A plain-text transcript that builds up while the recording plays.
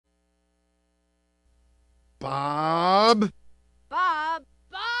Bob? Bob!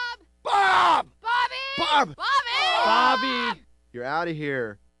 Bob! Bob! Bobby! Bob! Bobby! Bobby! You're out of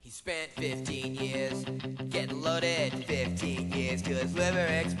here. He spent 15 years getting loaded, 15 years till his liver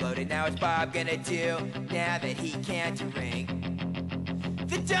exploded. Now what's Bob gonna do now that he can't drink?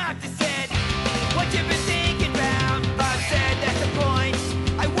 The doctor said, what you been thinking about? Bob said, that's the point.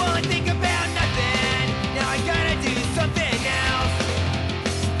 I won't think about nothing. Now I gotta do something else.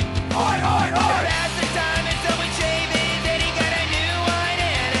 Oi, oi, oi! About the time and someone shaving, then he got a new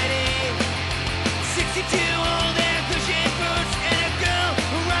identity. 62 old and cushioned boots and a girl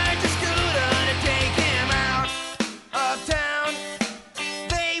who rides a scooter to take him out of town.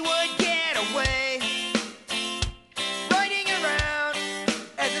 They would get away, riding around.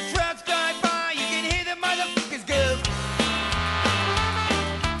 As the trucks drive by, you can hear the motherfuckers go.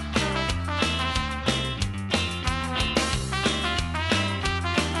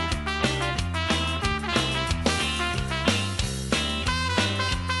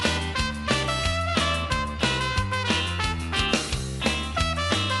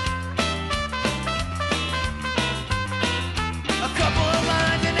 A couple of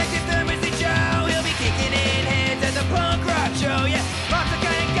lines and next to Thursday Joe. He'll be kicking in heads at the punk rock show. Yeah, Bob's the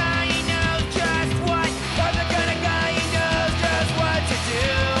kind of guy he knows just what. Bob's the kind of guy he knows just what to do.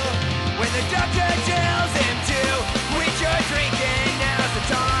 When the doctor tells him to quit your drinking, now's the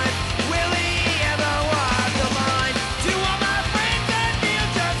time. Will he ever walk the line? To all my friends that feel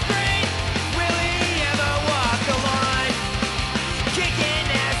just great, will he ever walk the line? Kicking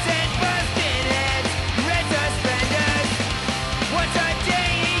ass and busting heads, red suspenders. Once a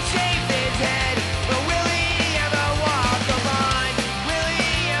day he shaves his head, but will he ever walk the line? Will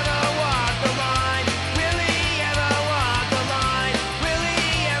he ever walk the line? Will he ever walk the line? Will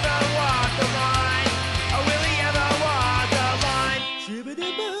he ever walk the line? Or will he ever walk the line?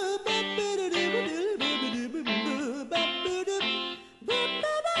 Shibbidi-boo-boo.